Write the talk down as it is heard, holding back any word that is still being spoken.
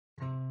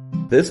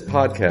This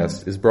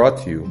podcast is brought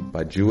to you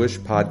by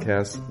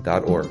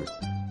JewishPodcasts.org.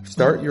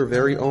 Start your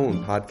very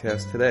own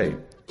podcast today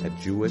at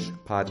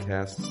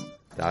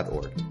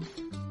JewishPodcasts.org.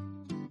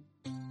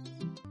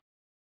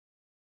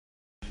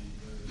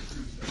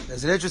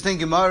 There's an interesting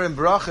Gemara in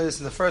Brachas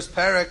in the first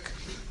parak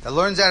that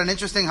learns out an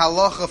interesting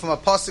halacha from a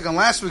pasuk on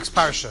last week's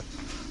parsha.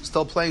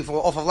 Still playing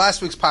off of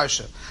last week's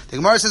parsha. The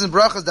Gemara says in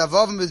Brachas,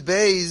 Davavim is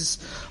Beis,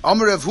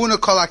 Amar Rav Huna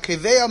kol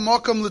hakevei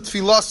makam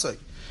l'tfilasei.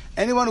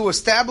 Anyone who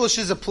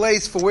establishes a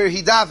place for where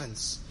he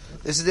davens.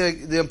 This is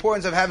the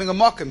importance of having a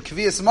makam,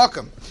 Kvias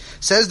makam.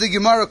 Says the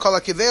Gemara, kol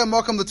hakevei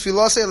makam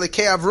l'tfilasei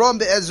lekei Avram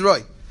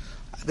be'ezroi.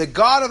 The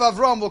God of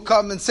Avram will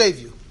come and save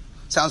you.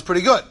 Sounds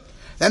pretty good.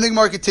 Then the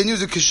Gemara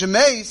continues,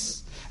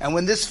 Kishemeis, and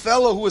when this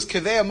fellow who was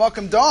kevei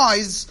makam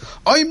dies,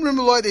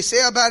 they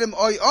say about him,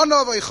 oy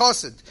anav oy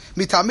chassid,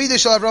 mitamidei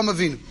shel Avram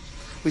Avinu.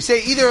 We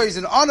say either he's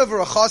an anav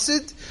or a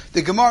chassid.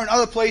 The Gemara in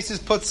other places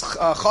puts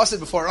chassid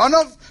before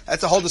anav.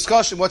 That's a whole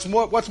discussion. What's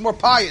more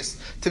pious,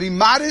 to be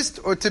modest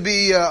or to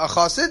be a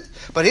chassid?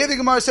 But here the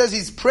Gemara says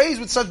he's praised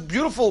with such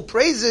beautiful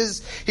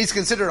praises. He's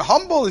considered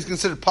humble. He's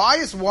considered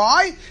pious.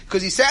 Why?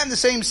 Because he sat in the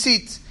same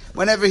seat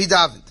whenever he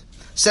davened.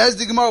 Says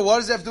the Gemara, what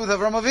does that have to do with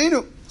Avram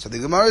Avinu? So the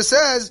Gemara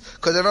says,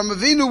 because Avram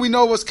Avinu we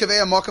know was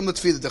kevei makam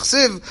l'tfilah.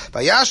 D'chsiv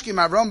vayashkim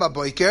Avram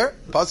ba'boiker.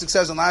 Pasuk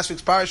says in last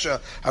week's parsha,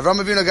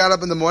 Avram Avinu got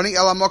up in the morning,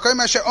 el hamakom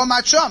asher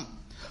omat sham,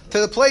 to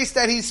the place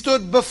that he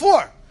stood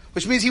before,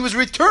 which means he was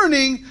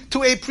returning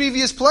to a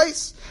previous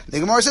place. The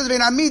Gemara says,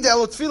 "Vein amida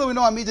el tefillah." We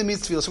know amida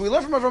means tefillah. So we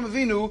learn from Avram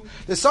Avinu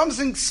there's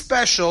something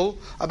special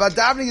about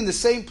davening in the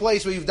same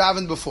place where you've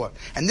davened before,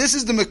 and this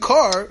is the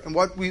makar, and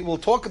what we will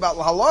talk about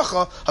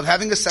halacha of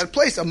having a set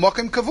place, a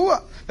makom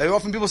kavua. Very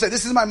often people say,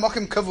 "This is my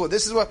makom kavua."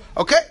 This is where,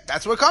 okay,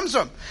 that's where it comes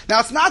from.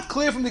 Now it's not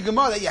clear from the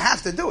Gemara that you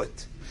have to do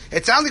it.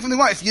 It sounds like from the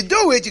Gemara, if you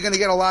do it, you're going to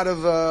get a lot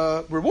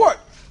of reward.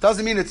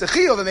 Doesn't mean it's a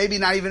chiyuv, and maybe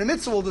not even a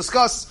mitzvah. We'll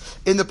discuss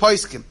in the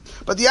poskim.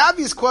 But the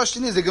obvious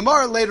question is, the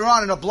Gemara later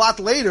on, in a blot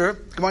later,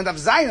 Gemara Daf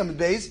Zayin and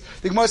Beis,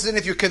 the Gemara says,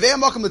 if you're kevei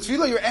makam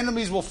l'tfilah, your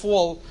enemies will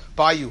fall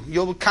by you.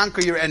 You'll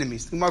conquer your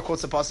enemies. The Gemara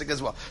quotes the pasuk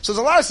as well. So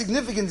there's a lot of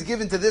significance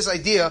given to this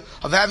idea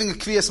of having a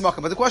kvias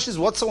makam. But the question is,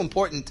 what's so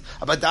important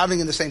about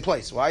davening in the same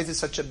place? Why is it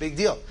such a big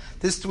deal?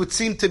 This would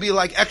seem to be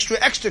like extra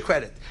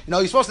credit. You know,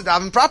 you're supposed to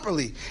daven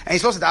properly, and you're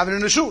supposed to daven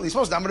in a shul, you're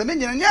supposed to daven in a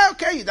minyan, and yeah,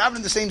 okay, you daven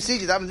in the same seat,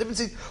 you daven in different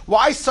seats.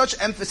 Why such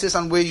emphasis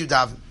on where you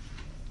daven?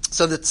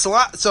 So in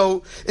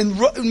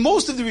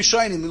most of the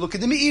Rishonim, we look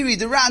at the Meiri,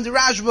 the Ran, the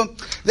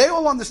Rashba, they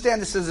all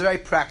understand this is very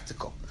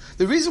practical.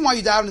 The reason why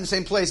you daven in the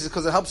same place is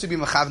because it helps you be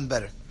mechaven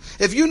better.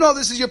 If you know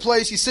this is your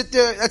place, you sit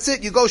there, that's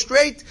it, you go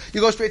straight to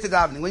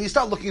davening. When you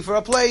start looking for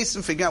a place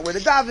and figuring out where to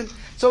daven,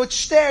 so it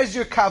stares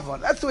your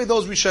kavon. That's the way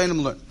those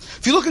Rishonim learn.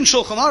 If you look in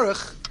Shulchan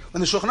Aruch,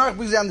 when the Shulchan Aruch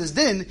brings down this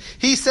din,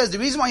 he says the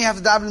reason why you have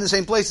to daven in the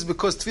same place is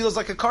because tefillah is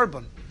like a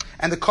carbon.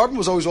 And the carbon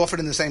was always offered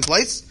in the same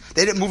place.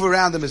 They didn't move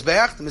around the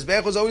mizbeach. The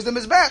mizbeach was always the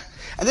mizbeach.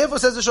 And therefore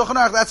says the Shulchan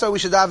Aruch, that's why we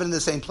should daven in the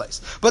same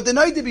place. But the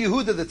Noida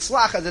B'Yehuda, the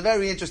Tzlach, has a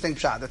very interesting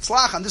pshat. The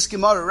Tzlach on this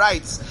Gemara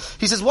writes,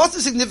 he says, what's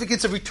the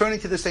significance of returning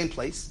to the same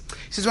place?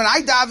 He says, when I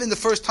daven the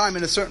first time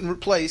in a certain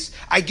place,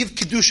 I give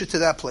Kedusha to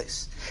that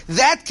place.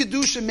 That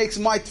Kedusha makes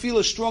my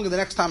tefillah stronger the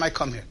next time I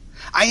come here.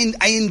 I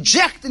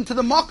inject into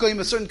the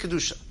Makon a certain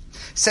Kedusha.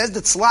 Says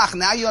the Tzlach,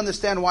 now you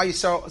understand why you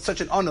saw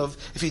such an unav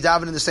if you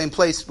daven in the same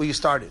place where you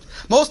started.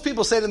 Most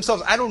people say to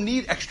themselves, I don't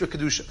need extra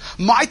Kedusha.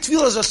 My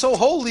tefillahs are so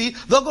holy,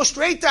 they'll go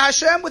straight to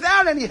Hashem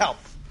without any help.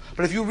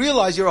 But if you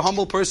realize you're a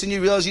humble person, you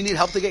realize you need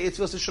help to get your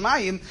tefillahs to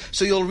Shemayim,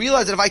 so you'll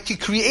realize that if I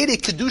could create a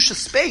Kedusha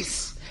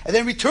space, and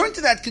then return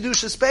to that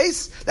Kedusha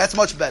space, that's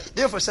much better.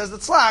 Therefore, says the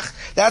Tzlach,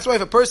 that's why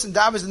if a person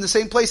davens in the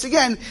same place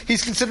again,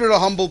 he's considered a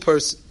humble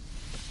person.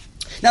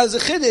 Now there's a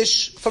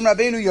Chiddush from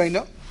Rabbeinu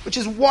Yoina, which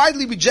is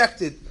widely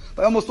rejected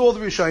by almost all the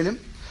Rishonim,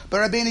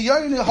 but Rabbeinu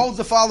Yoina holds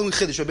the following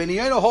chiddush. Rabbeinu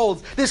Yoina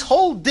holds this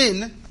whole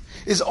din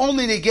is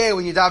only negay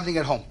when you're davening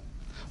at home.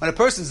 When a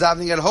person's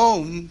davening at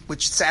home,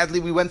 which sadly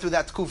we went through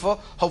that tkufa,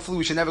 hopefully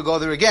we should never go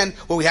there again,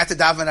 where we had to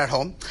daven at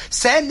home.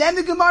 Then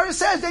the Gemara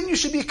says, then you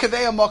should be a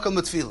kevei makam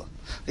l'tfilah.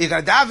 You're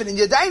going to daven in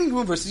your dining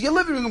room versus your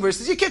living room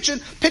versus your kitchen.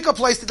 Pick a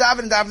place to daven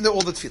and daven there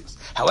all the tefillahs.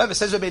 However,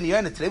 says Rabbeinu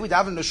Yoina, today we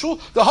daven in the shul.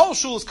 The whole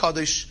shul is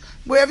kaddish,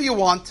 wherever you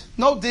want.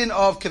 No din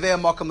of kevei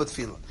makam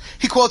l'tfilah.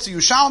 He quotes a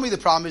Yushalmi. The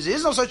problem is there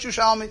is no such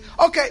Yushalmi.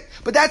 Okay,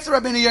 but that's the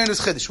Rabbeinu Yoina's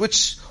chiddush,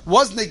 which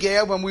was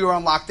negaya when we were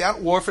on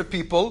lockdown, or for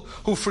people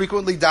who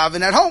frequently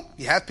daven at home.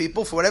 You have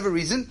people, for whatever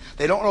reason,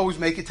 they don't always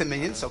make it to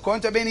minyan. So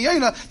according to Rabbeinu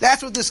Yoina,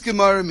 that's what this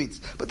Gemara means.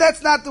 But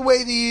that's not the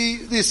way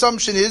the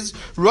assumption is.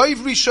 Roiv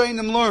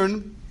Rishonim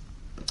learn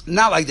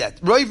not like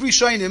that. Roiv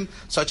Rishonim,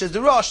 such as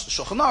the Rosh, the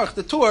Shulchan Aruch,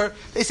 the Tur,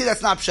 they say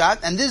that's not pshat,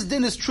 and this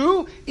din is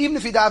true even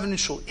if you daven in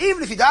shul.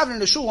 Even if you daven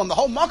in a shul and the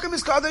whole makom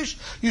is kaddish,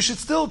 you should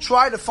still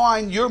try to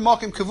find your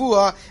makom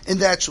kavua in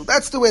that shul.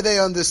 That's the way they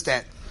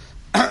understand.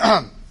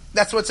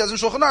 That's what it says in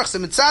Shulchan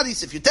Aruch.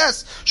 Tzadis, if you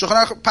test,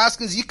 Shulchan Aruch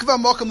paskins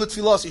yikva makom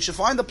l'tfilos. You should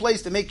find a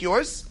place to make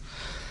yours.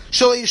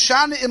 This is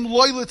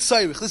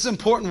an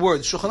important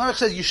word. Shulchan Aruch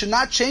says you should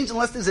not change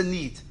unless there's a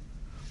need.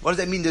 What does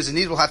that mean? There's a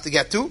need we'll have to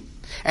get to.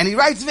 And he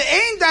writes,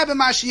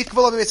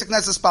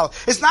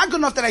 it's not good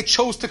enough that I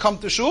chose to come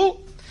to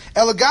shul.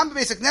 You have to have a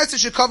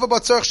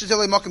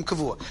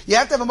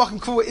makom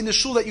kavua in the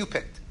shul that you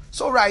picked.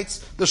 So writes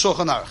the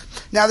Shulchan Aruch.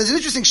 Now there's an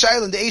interesting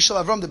shayla in the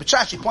Eishel Avram, the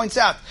B'chash. He points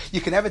out,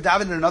 you can never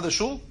daven in another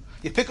shul.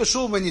 You pick a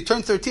shul when you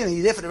turn 13 and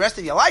you're there for the rest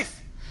of your life.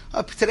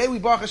 Today we,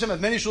 Baruch Hashem,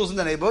 have many shuls in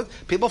the neighborhood.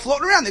 People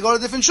floating around, they go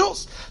to different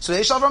shuls. So the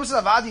Eishel Avram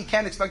says, Avad, you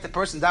can't expect a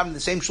person to daven in the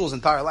same shul his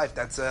entire life.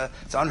 That's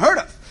it's unheard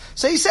of.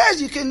 So he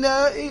says, you can,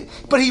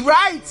 but he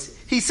writes,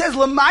 he says,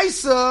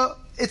 Lamaisa,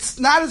 it's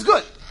not as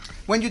good.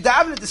 When you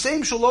daven at the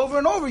same shul over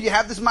and over, you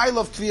have this mile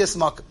of Kvias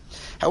Makon.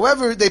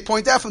 However, they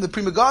point out from the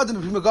Pri Megadim, the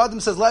Pri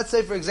Megadim says, let's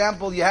say, for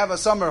example, you have a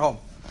summer home.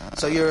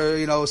 So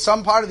you're,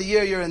 some part of the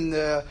year you're in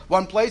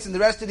one place, and the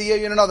rest of the year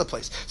you're in another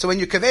place. So when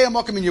you kaveh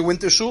makom in your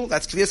winter shul,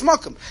 that's kvias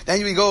makom.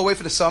 Then you go away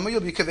for the summer,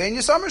 you'll be kaveh in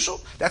your summer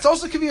shul. That's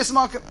also kvias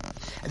makom.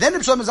 And then the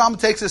Shlomo Zalman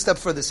takes it a step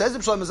further. Says the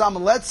Shlomo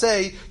Zalman, let's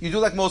say you do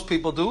like most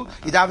people do.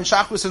 You daven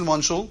shachris in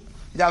one shul,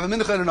 you daven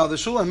mincha in another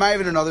shul, and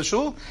ma'ariv in another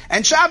shul,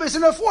 and Shabbos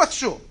in a fourth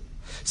shul.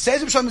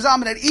 Says the Shlomo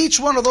Zalman, at each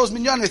one of those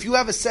minyanim, if you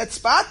have a set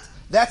spot,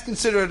 that's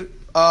considered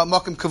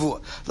makom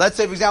kavua. Let's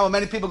say, for example,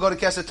 many people go to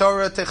Kesed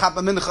Torah to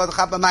chapa mincha, to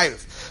chapa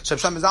ma'ariv. So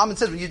Shlomo Zalman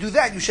says, when you do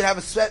that, you should have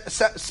a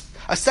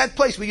set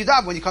place where you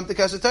daven when you come to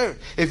Kesed Torah.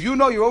 If you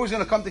know you're always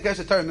going to come to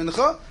Kesed Torah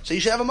mincha, so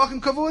you should have a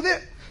makom kavua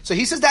there. So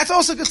he says that's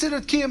also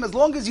considered kiyum. As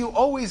long as you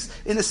always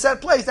in a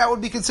set place, that would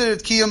be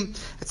considered kiyum.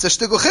 It's a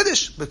shtickle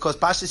chiddush, because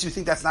pashtus you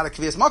think that's not a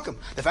kviyas makom.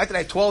 The fact that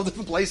I have 12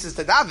 different places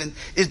to daven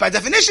is by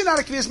definition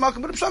not a kviyas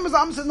makom. But Shlomo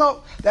Zalman says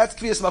no, that's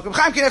kviyas makom.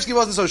 Chaim Kanievsky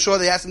wasn't so sure.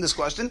 They asked him this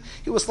question.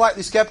 He was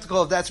slightly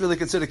skeptical if that's really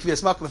considered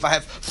kviyas makom. If I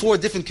have 4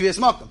 different kviyas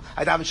makom,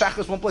 I daven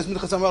shachris one place,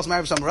 mincha somewhere else,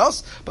 ma'ariv somewhere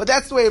else. But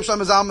that's the way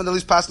Shlomo Zalman at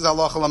least passes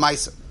halacha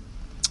l'maisa.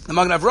 The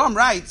Magen Avraham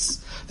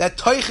writes that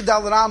toich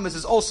dal ramis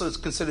is also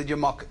considered your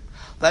makom.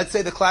 Let's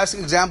say the classic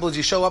example is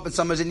you show up and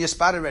someone's in your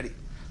spot already.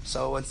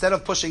 So instead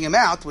of pushing him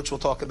out, which we'll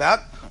talk about,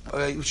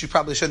 which you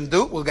probably shouldn't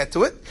do, we'll get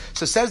to it.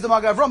 So says the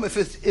Magen Avraham, if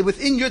it's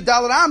within your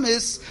Dalet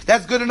Amis,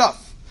 that's good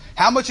enough.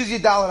 How much is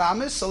your Dalet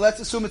Amis? So let's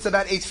assume it's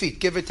about 8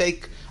 feet, give or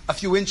take a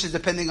few inches,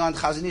 depending on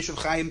Chazon Ish, Reb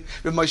Chaim,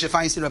 Reb Moshe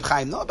Feinstein, Reb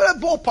Chaim. No, but a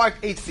ballpark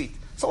 8 feet.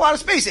 It's a lot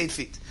of space, 8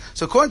 feet.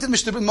 So according to the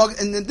Mishnah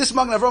Berurah, and this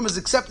Magen Avraham is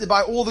accepted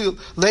by all the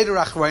later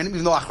Achronim,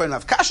 even though Achronim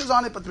have kashas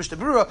on it, but the Mishnah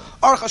Berurah,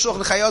 Aruch HaShulchan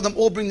and Chayei Adam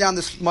all bring down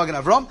this Magen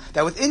Avraham,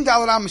 that within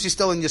Dalet Amos you're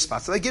still in your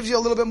spot. So that gives you a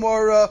little bit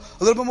more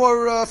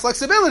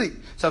flexibility.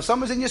 So if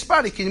someone's in your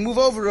spot, you can move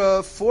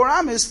over 4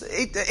 Amos,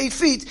 8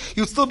 feet,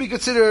 you'd still be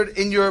considered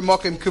in your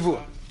Makom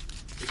Kavua.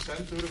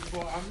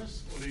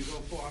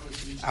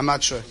 I'm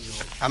not sure.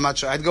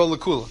 I'd go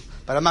Lakula,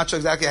 but I'm not sure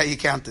exactly how you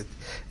count it.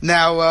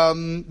 Now,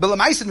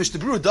 B'Lamaisa, Mishnah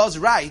Berurah does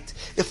write,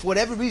 if for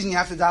whatever reason you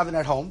have to daven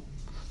at home,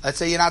 let's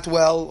say you're not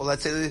well, or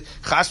let's say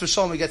Chas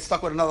v'Shalom you get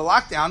stuck with another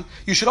lockdown,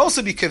 you should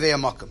also be Kaveh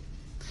Makom.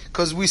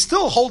 Because we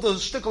still hold a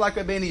shtickle like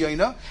Rabbeinu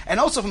Yoina, and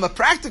also from a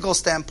practical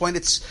standpoint,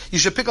 you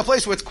should pick a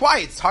place where it's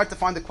quiet. It's hard to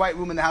find a quiet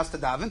room in the house to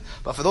daven,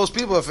 but for those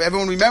people, if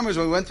everyone remembers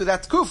when we went through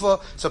that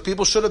kufa, so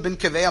people should have been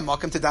Kaveh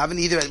Makom to daven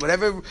either at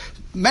whatever,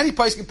 many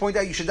places can point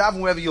out you should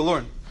daven wherever you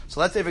learn. So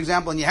let's say, for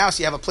example, in your house,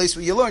 you have a place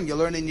where you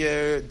learn in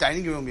your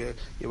dining room, your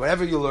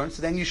whatever you learn,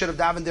 so then you should have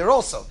davened there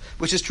also,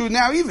 which is true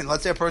now even.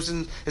 Let's say a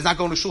person is not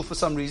going to shul for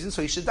some reason,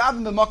 so he should daven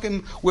in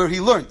Makom where he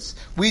learns.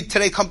 We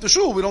today come to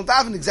shul, we don't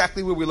daven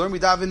exactly where we learn, we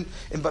daven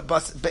in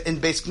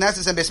Beis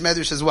Knesset and Beis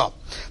Medrash as well.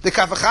 The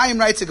Kaf HaChaim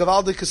writes a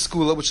Gavaldik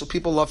Skula, which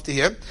people love to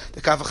hear. The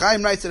Kaf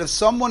HaChaim writes that if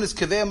someone is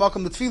Kaveh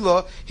Makom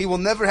L'Tefillah, he will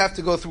never have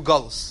to go through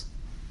Galus.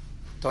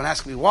 Don't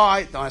ask me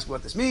why, don't ask me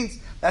what this means.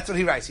 That's what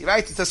he writes. He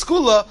writes, it's a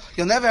skula,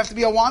 you'll never have to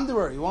be a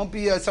wanderer. You won't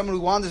be someone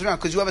who wanders around,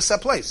 because you have a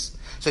set place.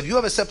 So if you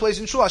have a set place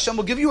in shul, Hashem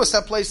will give you a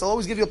set place, He'll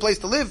always give you a place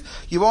to live.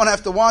 You won't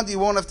have to wander, you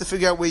won't have to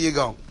figure out where you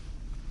go.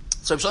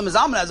 So Shlomo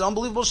Zalman has an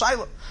unbelievable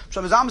shayla.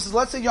 Shlomo Zalman says,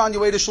 let's say you're on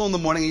your way to shul in the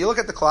morning, and you look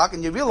at the clock,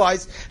 and you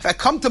realize, if I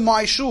come to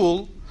my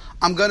shul,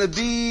 I'm going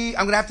to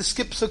have to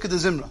skip Sukkah de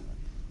Zimra.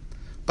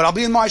 But I'll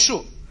be in my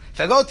shul. If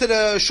I go to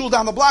the shul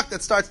down the block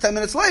that starts 10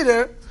 minutes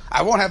later,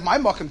 I won't have my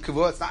Makom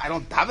Kavua. I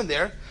don't daven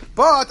there,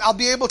 but I'll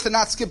be able to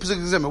not skip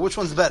Sukkah Zimra. Which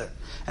one's better?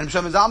 And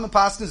Shlomo Zalman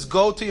Paskins,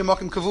 go to your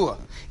Makom Kavua,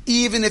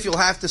 even if you'll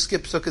have to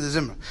skip Sukkah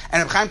Zimra.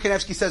 And Chaim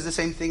Kanievsky says the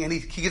same thing, and he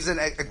gives an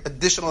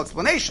additional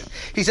explanation.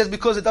 He says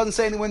because it doesn't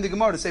say anywhere in the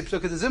Gemara to say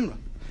Sukkah Zimra.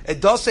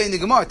 It does say in the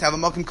Gemara to have a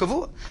Makom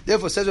Kavua.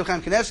 Therefore, says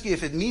Chaim Kanievsky,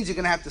 if it means you're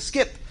going to have to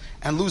skip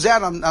and lose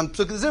out on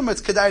Sukkah Zimra,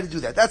 it's kedai to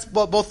do that. That's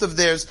both of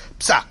theirs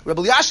psak.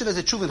 Rebbe Yashiv has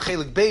a tshuva in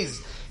Chelik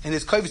Beis. In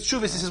his Kvias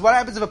Tshuvas, he says, what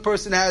happens if a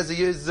person is a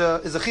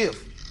chiyuv?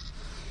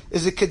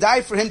 Is it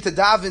kedai for him to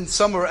daven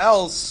somewhere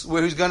else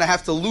where he's going to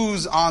have to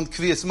lose on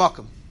Kvias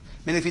Makom? I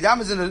mean, if he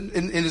davens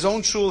in his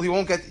own shul, he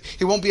won't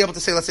be able to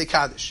say, let's say,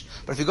 Kaddish.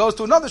 But if he goes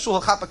to another shul,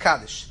 he'll chap a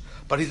Kaddish.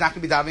 But he's not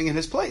going to be davening in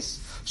his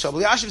place. So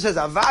Rebbe Yashiv says,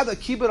 Avada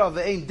Kibbur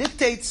Avein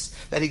dictates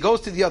that he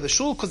goes to the other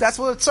shul, because that's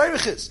what a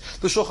tzarech is.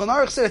 The Shulchan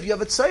Aruch said, if you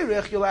have a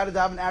tzarech, you're allowed to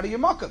daven out of your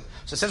Makom.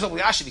 So it says Rebbe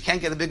Yashiv, you can't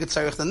get a bigger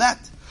tzarech than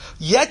that.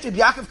 Yet, Rabbi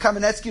Yaakov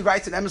Kamenetsky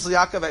writes in Emes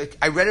Yaakov,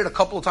 I read it a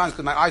couple of times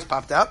because my eyes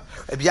popped out.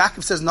 Rabbi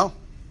Yaakov says no.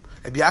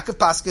 Rabbi Yaakov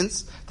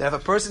paskins that if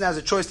a person has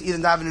a choice to either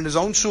daven in his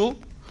own shul,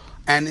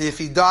 and if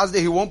he does that,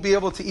 he won't be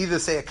able to either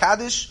say a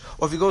Kaddish,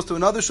 or if he goes to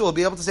another shul, he'll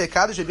be able to say a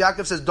Kaddish. Rabbi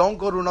Yaakov says, don't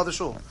go to another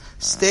shul.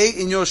 Stay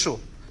in your shul.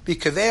 Be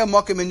Kvias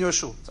Makon in your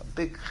shul. It's a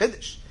big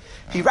chiddush.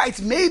 He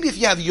writes, maybe if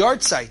you have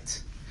yard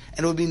site,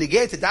 and it would be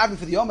negated to daven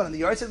for the Yom on the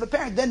yard side of a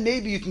parent, then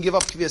maybe you can give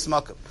up Kvias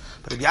Makon.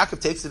 But Rabbi Yaakov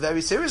takes it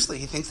very seriously.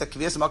 He thinks that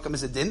Kvias Makon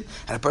is a din,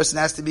 and a person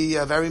has to be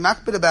very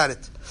makbid about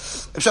it.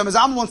 If Shlomo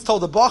Zalman once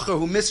told a bacher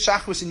who missed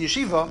Shachris in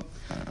yeshiva,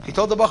 he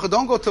told the bacher,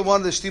 don't go to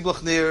one of the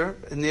shtiblach near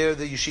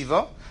the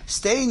yeshiva,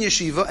 stay in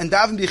yeshiva, and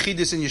daven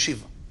b'chidus in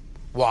yeshiva.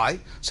 Why?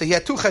 So he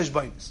had two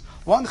cheshbonos.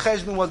 One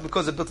cheshbon was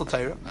because of Bittul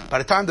Torah. By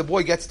the time the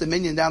boy gets the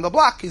minyan down the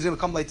block, he's going to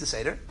come late to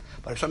Seder.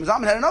 But Shlomo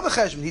Zalman had another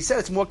cheshbon. He said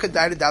it's more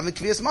kedai to daven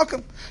Kvias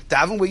Makon.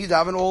 Daven where you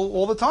daven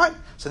all the time.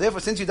 So therefore,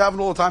 since you daven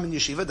all the time in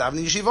yeshiva, daven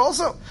in yeshiva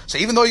also. So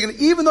even though you're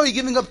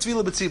giving up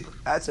Tefillah b'tzibur,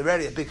 that's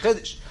already a big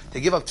chiddush. To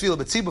give up Tefillah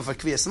b'tzibur for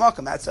Kvias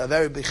Makon, that's a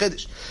very big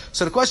chiddush.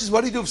 So the question is,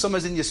 what do you do if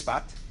someone's in your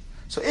spot?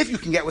 So if you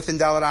can get within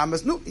Dalar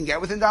Amas, you can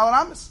get within Dalar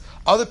Amas.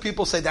 Other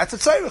people say that's a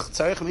tzarich.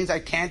 Tzarich means I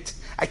can't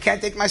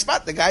take my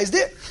spot. The guy's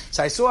there.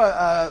 So I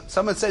saw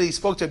someone said he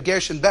spoke to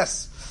Gershon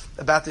Bess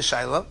about the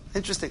Shiloh.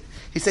 Interesting.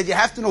 He said you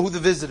have to know who the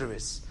visitor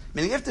is.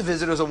 Meaning, if the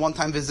visitor is a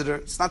one-time visitor,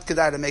 it's not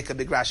kedai to make a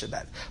big rash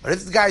about it. But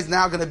if the guy is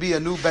now going to be a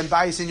new Ben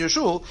Bayis in your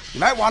shul, you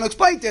might want to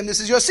explain to him, this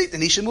is your seat,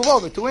 and he should move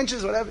over 2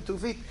 inches, whatever, 2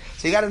 feet.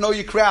 So you got to know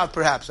your crowd,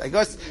 perhaps. I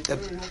guess.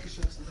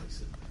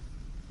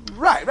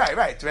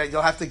 Right.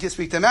 You'll have to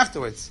speak to him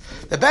afterwards.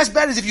 The best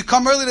bet is if you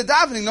come early to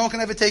davening, no one can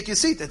ever take your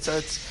seat.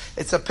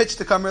 It's a pitch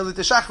to come early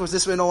to Shachris.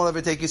 This way, no one will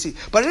ever take your seat.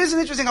 But it is an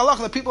interesting halacha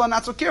that people are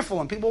not so careful.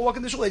 When people walk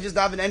in the shul, they just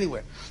daven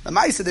anywhere. The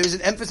Ma'aseh, there is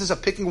an emphasis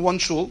of picking one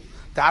shul,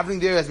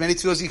 davening there as many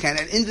tefillas as you can,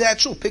 and in that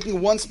shul,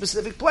 picking one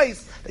specific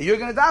place that you're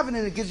going to daven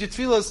in. It gives your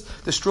tefillas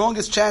the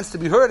strongest chance to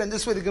be heard. And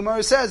this way, the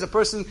Gemara says a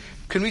person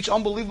can reach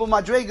unbelievable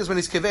madregas when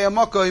he's Kvias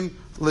Makon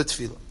lit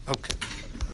tefillah. Okay.